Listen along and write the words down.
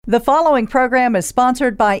The following program is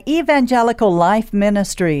sponsored by Evangelical Life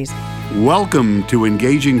Ministries. Welcome to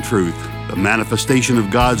Engaging Truth, the manifestation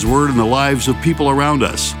of God's Word in the lives of people around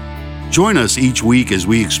us. Join us each week as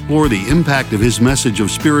we explore the impact of His message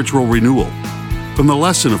of spiritual renewal. From the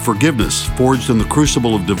lesson of forgiveness forged in the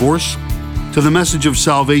crucible of divorce, to the message of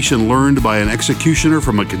salvation learned by an executioner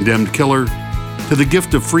from a condemned killer, to the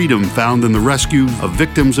gift of freedom found in the rescue of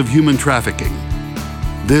victims of human trafficking.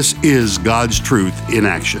 This is God's Truth in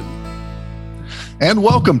action. And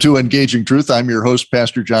welcome to Engaging Truth. I'm your host,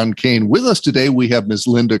 Pastor John Kane. With us today, we have Ms.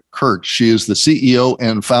 Linda Kirk. She is the CEO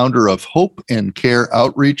and founder of Hope and Care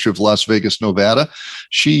Outreach of Las Vegas, Nevada.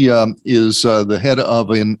 She is the head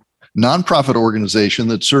of a nonprofit organization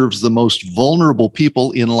that serves the most vulnerable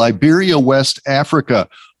people in Liberia, West Africa.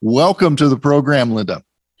 Welcome to the program, Linda.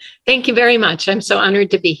 Thank you very much. I'm so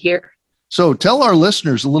honored to be here. So tell our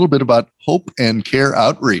listeners a little bit about Hope and Care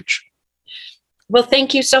Outreach. Well,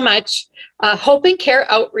 thank you so much. Hope and Care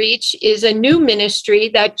Outreach is a new ministry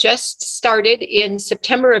that just started in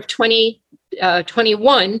September of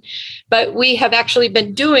 2021, but we have actually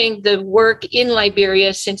been doing the work in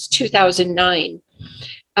Liberia since 2009.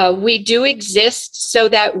 We do exist so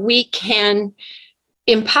that we can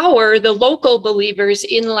empower the local believers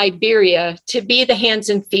in Liberia to be the hands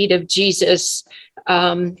and feet of Jesus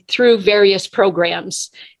through various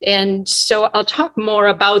programs. And so I'll talk more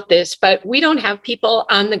about this, but we don't have people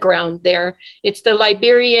on the ground there. It's the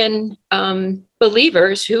Liberian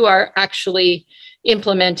believers who are actually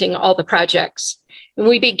implementing all the projects. And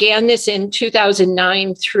we began this in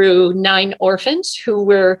 2009 through 9 orphans who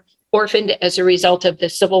were orphaned as a result of the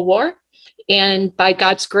Civil War. And by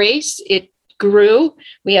God's grace, it grew.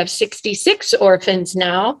 We have 66 orphans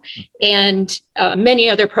now, and many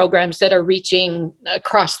other programs that are reaching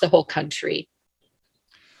across the whole country.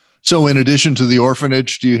 So in addition to the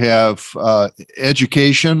orphanage, do you have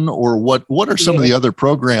education, or what are some of the other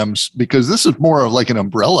programs? Because this is more of like an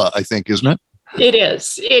umbrella, I think, isn't it? It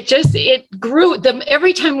is. It grew.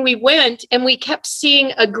 Every time we went, and we kept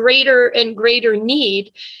seeing a greater and greater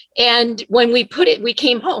need. And when we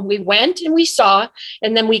came home, we went and we saw,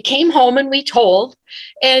 and then we came home and we told,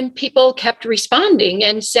 and people kept responding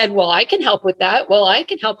and said, well, I can help with that. Well, I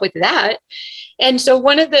can help with that. And so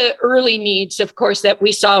one of the early needs, of course, that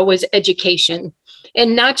we saw was education.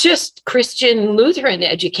 And not just Christian Lutheran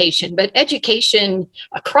education, but education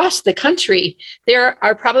across the country. There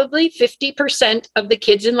are probably 50% of the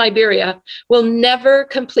kids in Liberia will never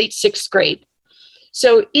complete 6th grade.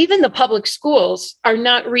 So even the public schools are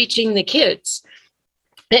not reaching the kids.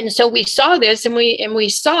 And so we saw this, and we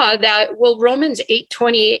saw that, well, Romans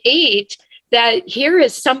 8:28, that here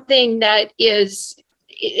is something that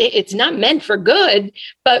it's not meant for good,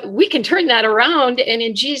 but we can turn that around, and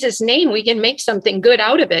in Jesus' name, we can make something good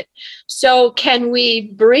out of it. So can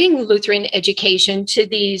we bring Lutheran education to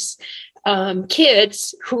these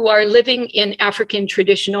kids who are living in African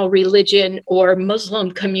traditional religion or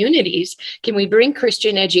Muslim communities? Can we bring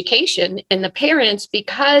Christian education? And the parents,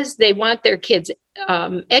 because they want their kids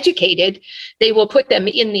educated, they will put them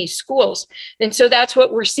in these schools. And so that's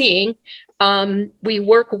what we're seeing. We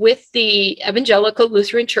work with the Evangelical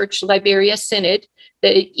Lutheran Church Liberia Synod,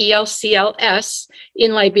 the ELCLS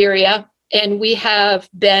in Liberia, and we have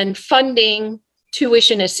been funding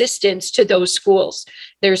tuition assistance to those schools.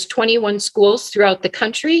 There's 21 schools throughout the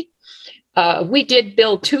country. We did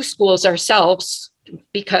build 2 schools ourselves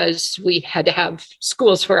because we had to have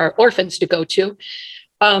schools for our orphans to go to.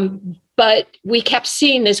 But we kept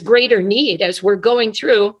seeing this greater need as we're going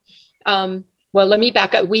through. Well, let me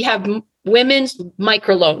back up. We have women's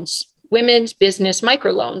microloans, women's business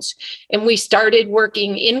microloans. And we started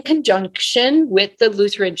working in conjunction with the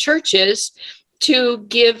Lutheran churches to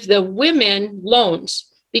give the women loans,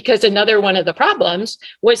 because another one of the problems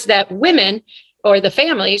was that women or the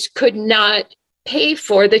families could not pay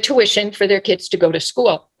for the tuition for their kids to go to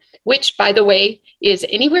school, which, by the way, is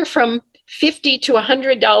anywhere from $50 to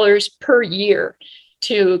 $100 per year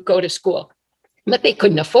to go to school. But they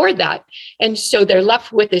couldn't afford that. And so they're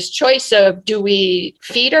left with this choice of, do we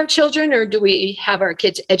feed our children or do we have our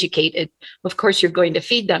kids educated? Of course, you're going to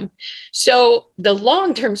feed them. So the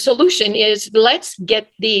long-term solution is, let's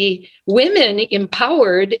get the women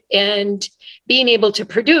empowered and being able to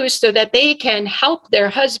produce so that they can help their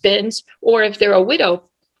husbands, or if they're a widow,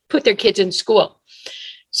 put their kids in school.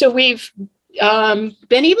 So we've been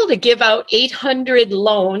able to give out 800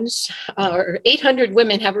 loans, or 800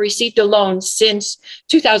 women have received a loan since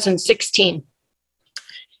 2016.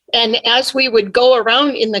 And as we would go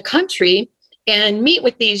around in the country and meet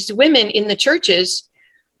with these women in the churches,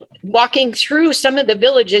 walking through some of the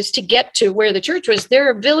villages to get to where the church was, there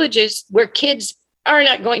are villages where kids are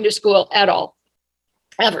not going to school at all,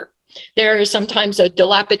 ever. There is sometimes a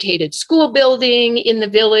dilapidated school building in the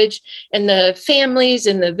village, and the families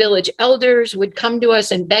and the village elders would come to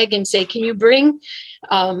us and beg and say, can you bring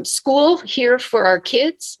school here for our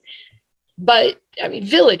kids? But I mean,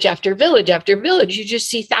 village after village after village, you just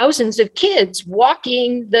see thousands of kids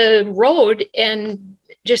walking the road and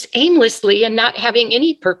just aimlessly and not having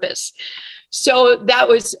any purpose. So that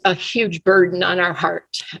was a huge burden on our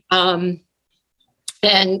heart.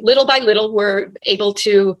 And little by little, we're able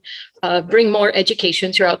to bring more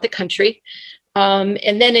education throughout the country.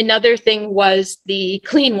 And then another thing was the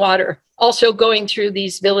clean water. Also going through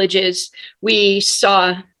these villages, we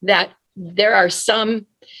saw that there are some,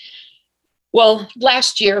 well,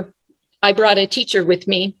 last year, I brought a teacher with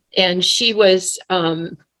me, and she was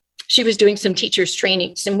doing some teachers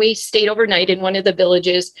trainings, and we stayed overnight in one of the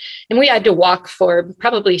villages, and we had to walk for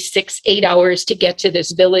probably 6-8 hours to get to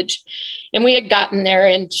this village. And we had gotten there,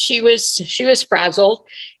 and she was frazzled,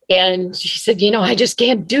 and she said, I just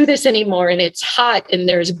can't do this anymore. And it's hot, and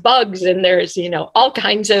there's bugs, and there's, all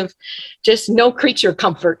kinds of just no creature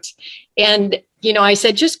comfort. And I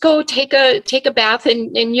said, just go take a bath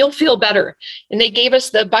and you'll feel better. And they gave us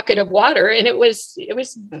the bucket of water, and it was,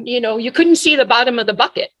 you couldn't see the bottom of the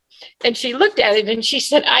bucket. And she looked at it and she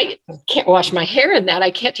said, I can't wash my hair in that.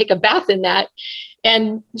 I can't take a bath in that.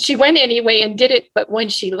 And she went anyway and did it. But when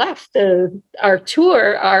she left our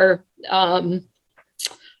tour, our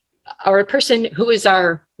person who is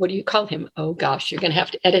our, what do you call him? Oh gosh, you're going to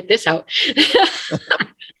have to edit this out.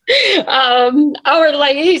 Our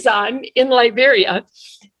liaison in Liberia,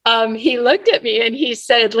 he looked at me and he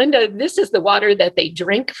said, Linda, this is the water that they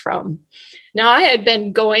drink from. Now, I had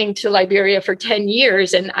been going to Liberia for 10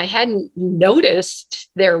 years and I hadn't noticed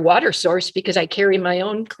their water source because I carry my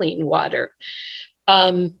own clean water.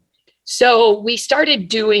 So we started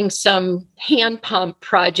doing some hand pump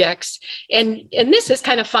projects, and this is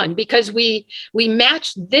kind of fun because we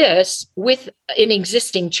matched this with an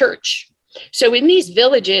existing church. So in these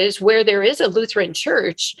villages where there is a Lutheran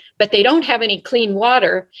church, but they don't have any clean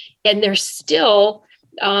water, and there's still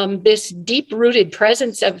this deep-rooted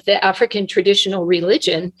presence of the African traditional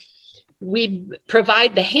religion, we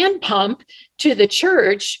provide the hand pump to the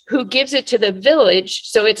church, who gives it to the village.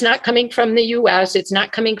 So it's not coming from the US, it's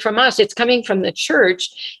not coming from us, it's coming from the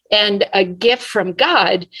church, and a gift from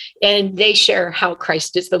God. And they share how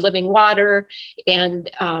Christ is the living water.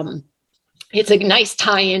 And it's a nice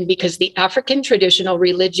tie-in because the African traditional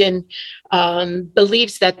religion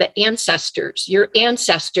believes that your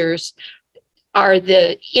ancestors are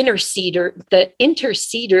the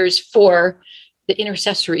interceders for the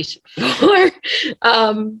intercessories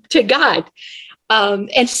to God.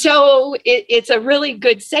 And so it's a really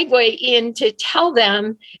good segue in to tell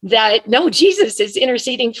them that, no, Jesus is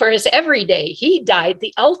interceding for us every day. He died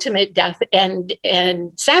the ultimate death and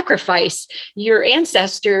sacrifice. Your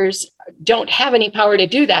ancestors don't have any power to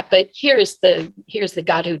do that, but here's the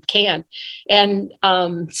God who can. And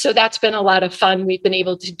so that's been a lot of fun. We've been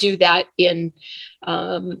able to do that in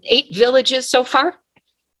 8 villages so far.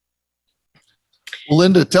 Well,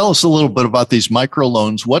 Linda, tell us a little bit about these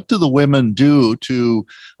microloans. What do the women do to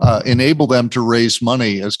enable them to raise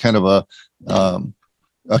money as kind of a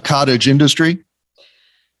cottage industry?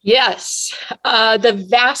 Yes, the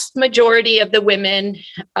vast majority of the women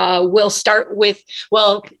will start with,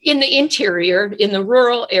 in the interior, in the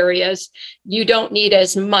rural areas, you don't need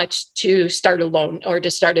as much to start a loan or to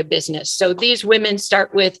start a business. So these women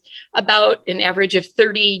start with about an average of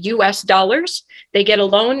 $30. They get a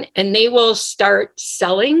loan and they will start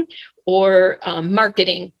selling or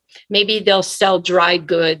marketing. Maybe they'll sell dry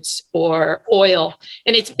goods or oil,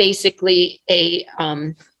 and it's basically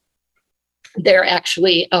they're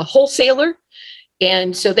actually a wholesaler,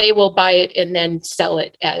 and so they will buy it and then sell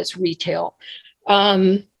it as retail.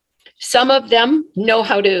 Some of them know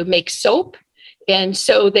how to make soap, and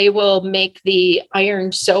so they will make the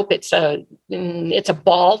iron soap. It's a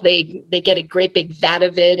ball. They get a great big vat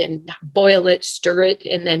of it and boil it, stir it,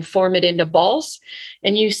 and then form it into balls.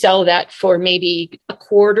 And you sell that for maybe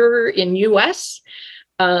 $0.25 in US.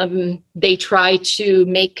 They try to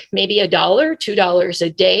make maybe $1, $2 a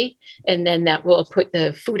day, and then that will put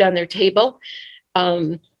the food on their table.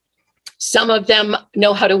 Some of them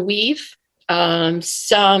know how to weave.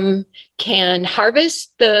 Some can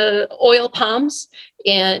harvest the oil palms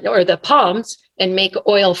or the palms and make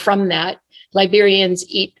oil from that. Liberians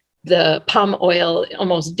eat the palm oil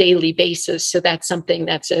almost daily basis, so that's something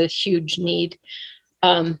that's a huge need.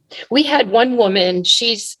 We had one woman,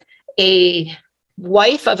 she's a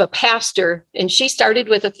wife of a pastor, and she started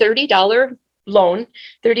with a $30 loan,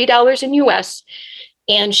 $30 in US.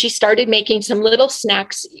 and she started making some little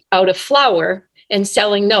snacks out of flour and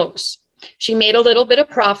selling those. She made a little bit of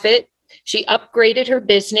profit. She upgraded her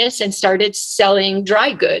business and started selling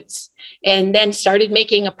dry goods, and then started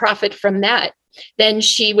making a profit from that. Then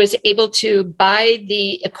she was able to buy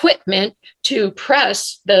the equipment to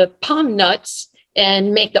press the palm nuts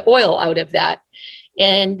and make the oil out of that.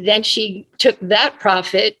 And then she took that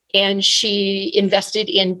profit and she invested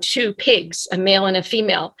in 2 pigs, a male and a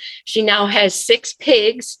female. She now has 6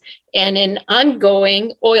 pigs and an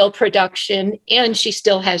ongoing oil production, and she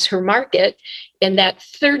still has her market. And that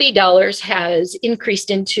 $30 has increased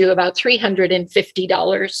into about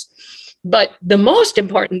 $350. But the most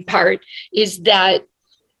important part is that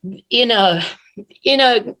in a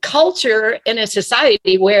culture, in a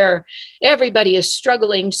society where everybody is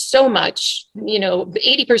struggling so much,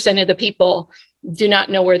 80% of the people do not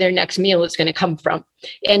know where their next meal is going to come from.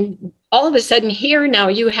 And all of a sudden here now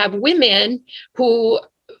you have women who,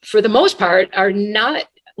 for the most part, are not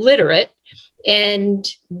literate, and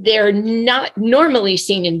they're not normally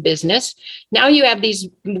seen in business. Now you have these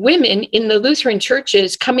women in the Lutheran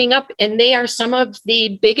churches coming up, and they are some of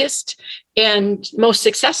the biggest and most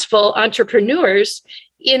successful entrepreneurs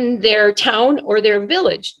in their town or their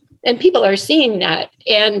village. And people are seeing that.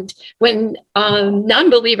 And when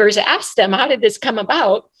non-believers ask them, how did this come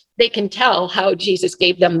about? They can tell how Jesus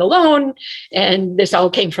gave them the loan, and this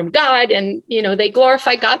all came from God. And, they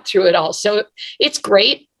glorify God through it all. So it's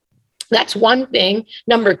great. That's one thing.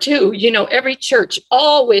 Number 2, every church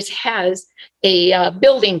always has a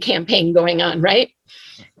building campaign going on, right?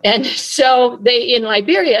 And so in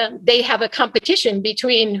Liberia, they have a competition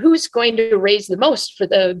between who's going to raise the most for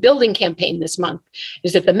the building campaign this month.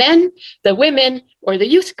 Is it the men, the women, or the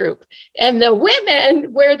youth group? And the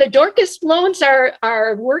women, where the Dorcas loans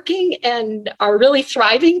are working and are really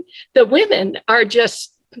thriving, the women are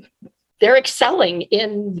they're excelling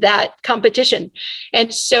in that competition.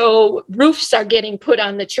 And so roofs are getting put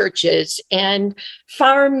on the churches, and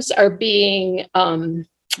farms are being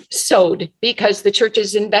sowed because the church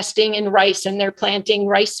is investing in rice, and they're planting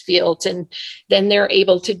rice fields, and then they're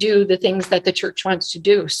able to do the things that the church wants to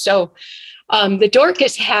do. So the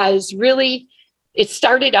Dorcas has really, it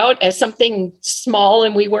started out as something small,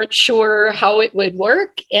 and we weren't sure how it would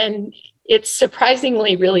work. And it's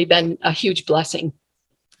surprisingly really been a huge blessing.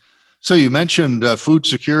 So you mentioned food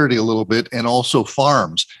security a little bit, and also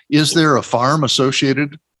farms. Is there a farm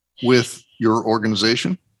associated with your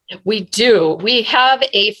organization? We do. We have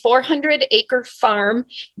a 400-acre farm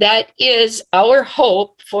that is our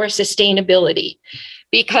hope for sustainability,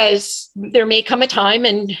 because there may come a time,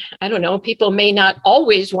 and I don't know, people may not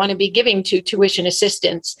always want to be giving to tuition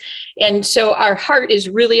assistance. And so our heart is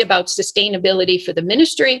really about sustainability for the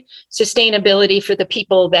ministry, sustainability for the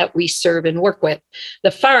people that we serve and work with.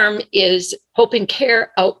 The farm is Hope and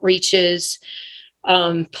Care Outreach's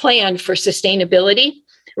plan for sustainability.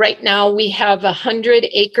 Right now, we have 100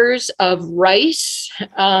 acres of rice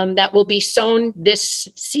that will be sown this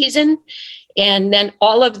season. And then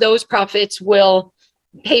all of those profits will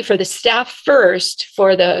pay for the staff first,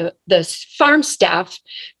 for the farm staff,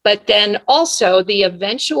 but then also the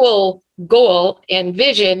eventual goal and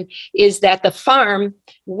vision is that the farm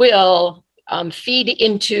will feed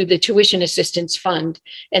into the tuition assistance fund,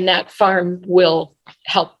 and that farm will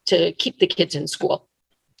help to keep the kids in school.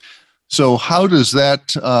 So how does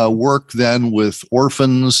that work then with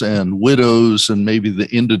orphans and widows and maybe the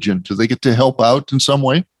indigent? Do they get to help out in some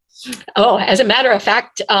way? Oh, as a matter of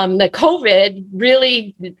fact, the COVID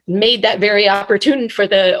really made that very opportune for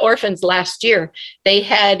the orphans last year. They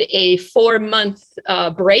had a 4-month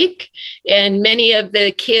break, and many of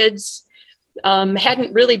the kids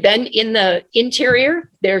hadn't really been in the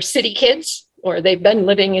interior. They're city kids, or they've been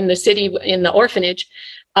living in the city in the orphanage.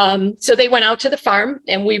 So they went out to the farm,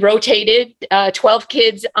 and we rotated 12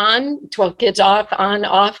 kids on, 12 kids off, on,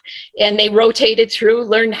 off, and they rotated through,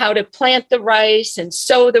 learned how to plant the rice and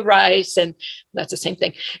sow the rice, and that's the same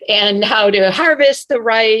thing, and how to harvest the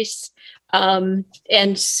rice.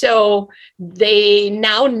 And so they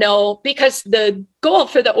now know, because the goal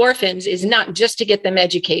for the orphans is not just to get them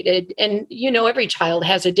educated. And, every child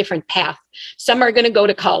has a different path. Some are going to go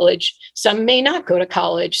to college. Some may not go to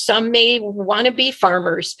college. Some may want to be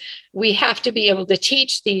farmers. We have to be able to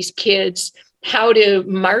teach these kids how to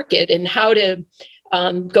market and how to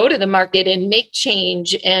go to the market and make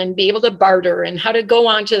change and be able to barter, and how to go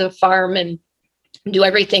onto the farm and do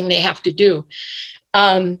everything they have to do.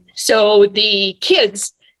 So the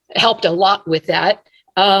kids helped a lot with that.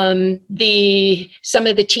 Some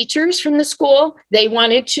of the teachers from the school, they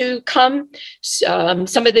wanted to come.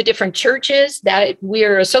 Some of the different churches that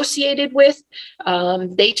we're associated with,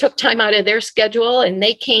 they took time out of their schedule and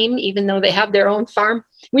they came, even though they have their own farm.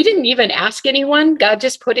 We didn't even ask anyone. God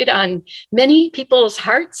just put it on many people's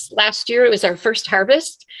hearts. Last year, it was our first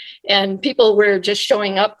harvest, and people were just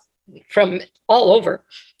showing up from all over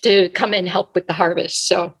to come and help with the harvest.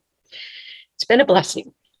 So it's been a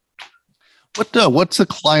blessing. What's the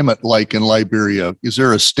climate like in Liberia? Is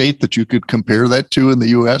there a state that you could compare that to in the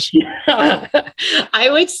U.S.? I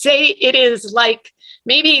would say it is like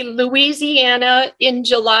maybe Louisiana in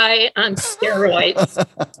July on steroids.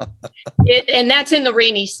 And that's in the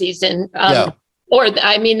rainy season.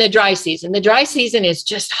 The dry season. The dry season is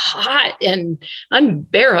just hot and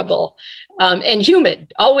unbearable and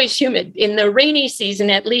humid, always humid. In the rainy season,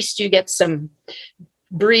 at least you get some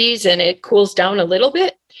breeze and it cools down a little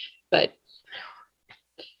bit, but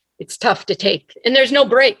it's tough to take. And there's no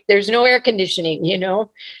break. There's no air conditioning,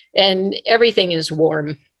 and everything is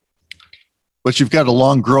warm. But you've got a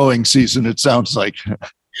long growing season, it sounds like.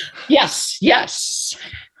 Yes.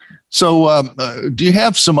 So do you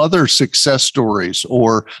have some other success stories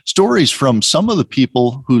or stories from some of the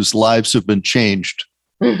people whose lives have been changed?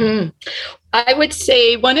 Mm-hmm. I would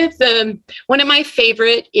say one of my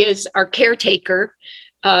favorite is our caretaker.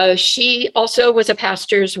 She also was a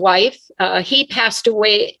pastor's wife. He passed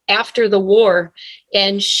away after the war,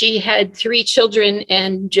 and she had 3 children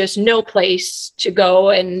and just no place to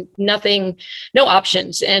go and nothing, no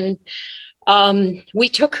options. And we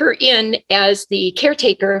took her in as the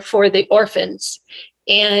caretaker for the orphans,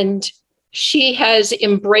 and she has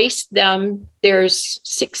embraced them. There's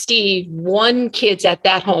 61 kids at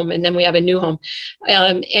that home, and then we have a new home.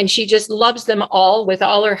 And she just loves them all with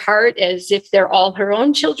all her heart, as if they're all her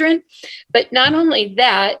own children. But not only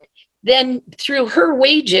that, then through her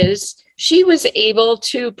wages, she was able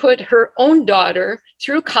to put her own daughter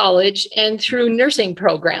through college and through nursing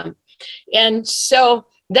program. And so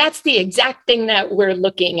that's the exact thing that we're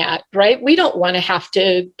looking at, right? We don't want to have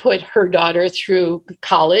to put her daughter through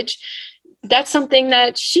college. That's something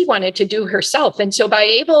that she wanted to do herself. And so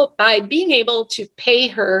by being able to pay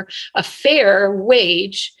her a fair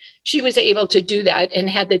wage, she was able to do that and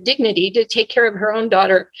had the dignity to take care of her own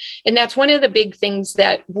daughter. And that's one of the big things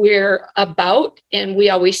that we're about. And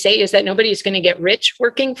we always say is that nobody's going to get rich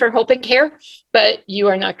working for Hope and Care, but you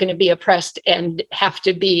are not going to be oppressed and have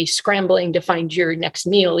to be scrambling to find your next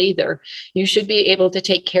meal either. You should be able to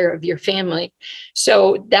take care of your family.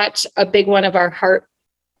 So that's a big one of our heart.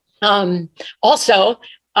 Our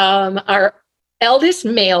eldest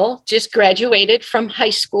male just graduated from high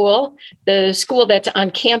school, the school that's on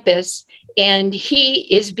campus, and he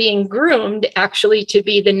is being groomed actually to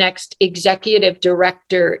be the next executive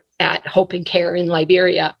director at Hope and Care in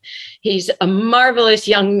Liberia. He's a marvelous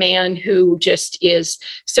young man who just is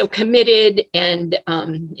so committed and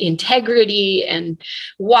integrity and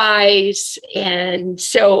wise. And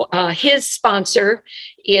so his sponsor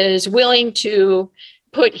is willing to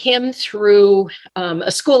put him through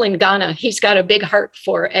a school in Ghana. He's got a big heart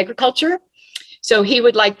for agriculture. So he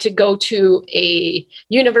would like to go to a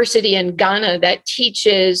university in Ghana that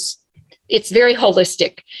teaches, it's very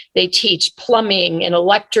holistic. They teach plumbing and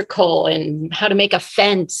electrical and how to make a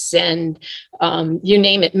fence and you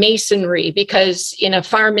name it, masonry, because in a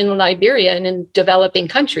farm in Liberia and in developing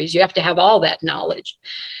countries, you have to have all that knowledge.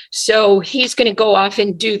 So he's going to go off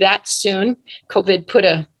and do that soon. COVID put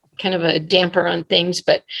a kind of a damper on things,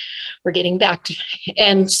 but we're getting back to,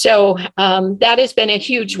 and so that has been a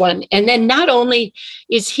huge one. And then not only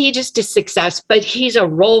is he just a success, but he's a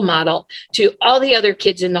role model to all the other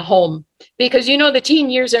kids in the home, because the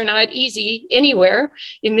teen years are not easy anywhere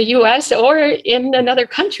in the US or in another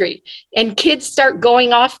country, and kids start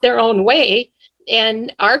going off their own way.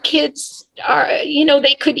 And our kids are,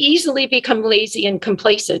 they could easily become lazy and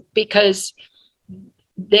complacent because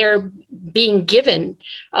they're being given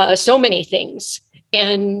so many things.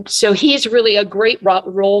 And so he's really a great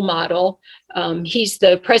role model. He's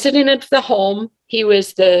the president of the home. He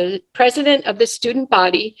was the president of the student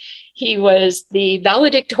body. He was the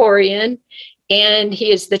valedictorian, and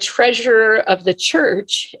he is the treasurer of the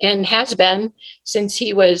church and has been since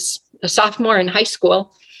he was a sophomore in high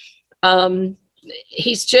school.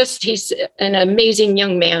 He's an amazing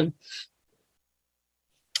young man.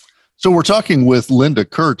 So we're talking with Linda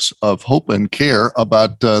Kurtz of Hope and Care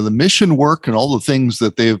about the mission work and all the things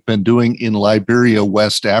that they've been doing in Liberia,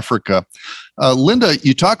 West Africa. Linda,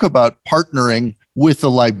 you talk about partnering with the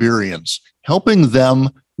Liberians, helping them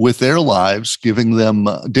with their lives, giving them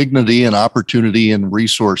dignity and opportunity and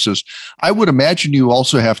resources. I would imagine you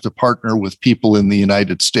also have to partner with people in the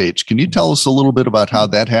United States. Can you tell us a little bit about how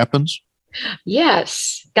that happens?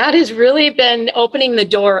 Yes, God has really been opening the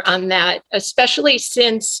door on that, especially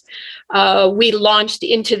since we launched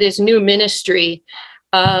into this new ministry.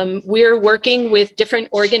 We're working with different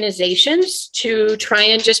organizations to try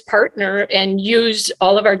and just partner and use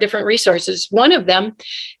all of our different resources. One of them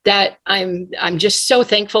that I'm just so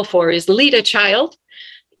thankful for is Lead a Child.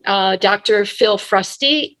 Dr. Phil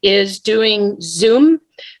Frusty is doing Zoom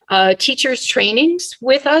teachers trainings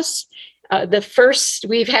with us.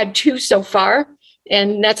 We've had 2 so far,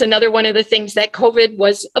 and that's another one of the things that COVID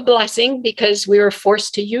was a blessing because we were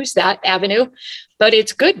forced to use that avenue. But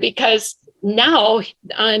it's good because now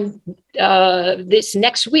on this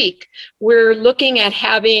next week, we're looking at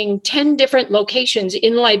having 10 different locations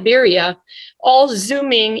in Liberia, all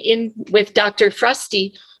Zooming in with Dr.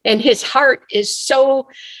 Frusty, and his heart is so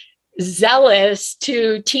zealous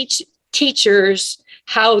to teach teachers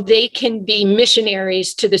how they can be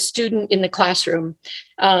missionaries to the student in the classroom.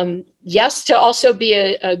 Yes, to also be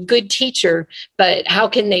a good teacher, but how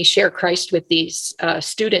can they share Christ with these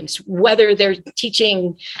students, whether they're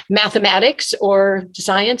teaching mathematics or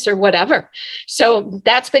science or whatever. So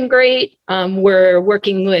that's been great. We're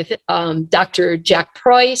working with Dr. Jack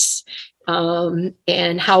Preuss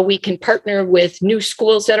and how we can partner with new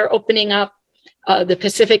schools that are opening up. The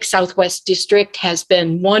Pacific Southwest District has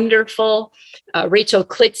been wonderful. Rachel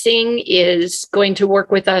Klitzing is going to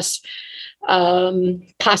work with us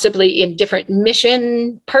possibly in different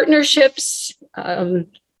mission partnerships. And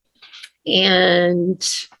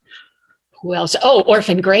who else? Oh,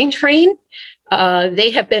 Orphan Grain Train. They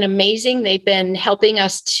have been amazing. They've been helping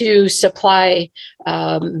us to supply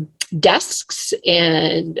desks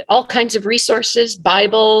and all kinds of resources,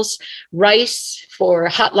 Bibles, rice for a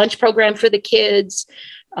hot lunch program for the kids,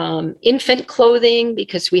 infant clothing,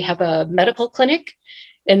 because we have a medical clinic.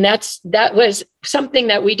 And that was something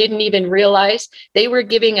that we didn't even realize. They were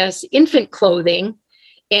giving us infant clothing,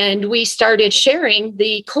 and we started sharing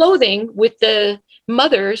the clothing with the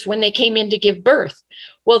mothers when they came in to give birth.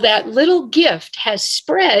 Well, that little gift has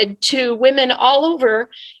spread to women all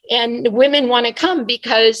over, and women want to come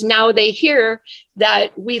because now they hear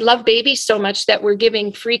that we love babies so much that we're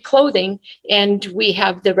giving free clothing, and we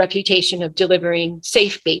have the reputation of delivering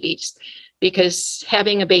safe babies, because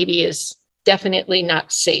having a baby is definitely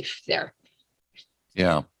not safe there.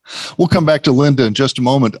 Yeah. We'll come back to Linda in just a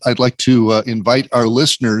moment. I'd like to invite our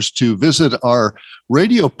listeners to visit our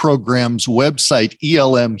radio program's website,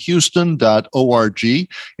 elmhouston.org.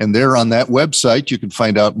 And there on that website, you can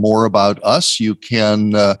find out more about us. You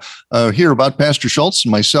can hear about Pastor Schultz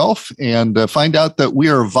and myself, and find out that we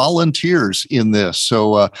are volunteers in this.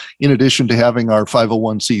 So in addition to having our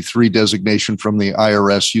 501c3 designation from the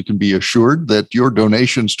IRS, you can be assured that your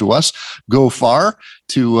donations to us go far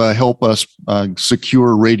to help us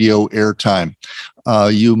secure radio airtime.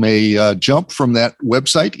 You may jump from that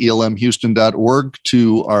website, elmhouston.org,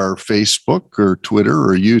 to our Facebook or Twitter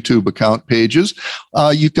or YouTube account pages.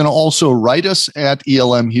 You can also write us at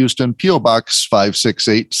ELM Houston, P.O. Box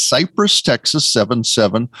 568, Cypress, Texas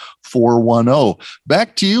 77410.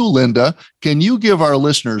 Back to you, Linda. Can you give our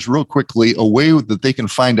listeners real quickly a way that they can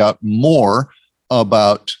find out more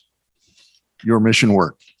about your mission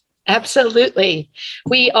work? Absolutely.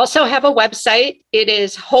 We also have a website. It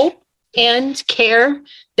is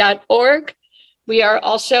hopeandcare.org. We are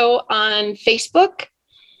also on Facebook.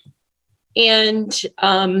 And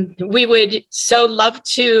we would so love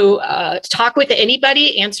to talk with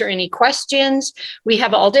anybody, answer any questions. We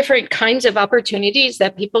have all different kinds of opportunities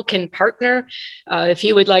that people can partner. If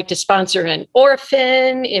you would like to sponsor an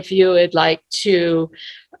orphan, if you would like to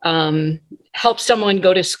help someone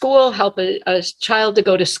go to school, help a child to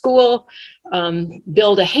go to school,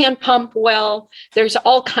 build a hand pump well. There's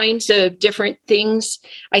all kinds of different things.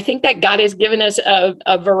 I think that God has given us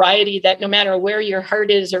a variety that no matter where your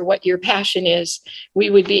heart is or what your passion is, we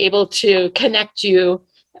would be able to connect you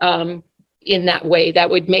in that way that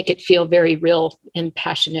would make it feel very real and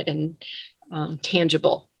passionate and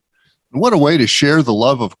tangible. What a way to share the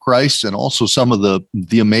love of Christ, and also some of the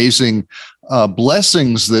amazing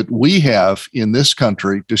blessings that we have in this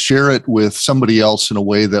country, to share it with somebody else in a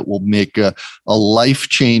way that will make a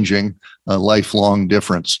life-changing, lifelong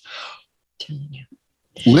difference.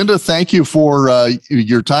 Linda, thank you for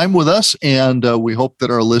your time with us, and we hope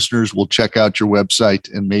that our listeners will check out your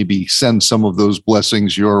website and maybe send some of those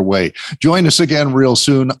blessings your way. Join us again real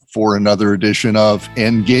soon for another edition of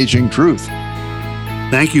Engaging Truth.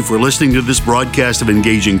 Thank you for listening to this broadcast of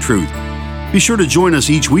Engaging Truth. Be sure to join us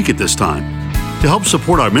each week at this time. To help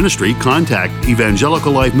support our ministry, contact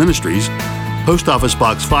Evangelical Life Ministries, Post Office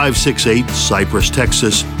Box 568, Cypress,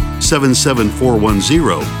 Texas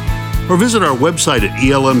 77410, or visit our website at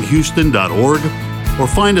elmhouston.org, or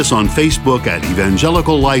find us on Facebook at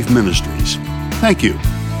Evangelical Life Ministries. Thank you.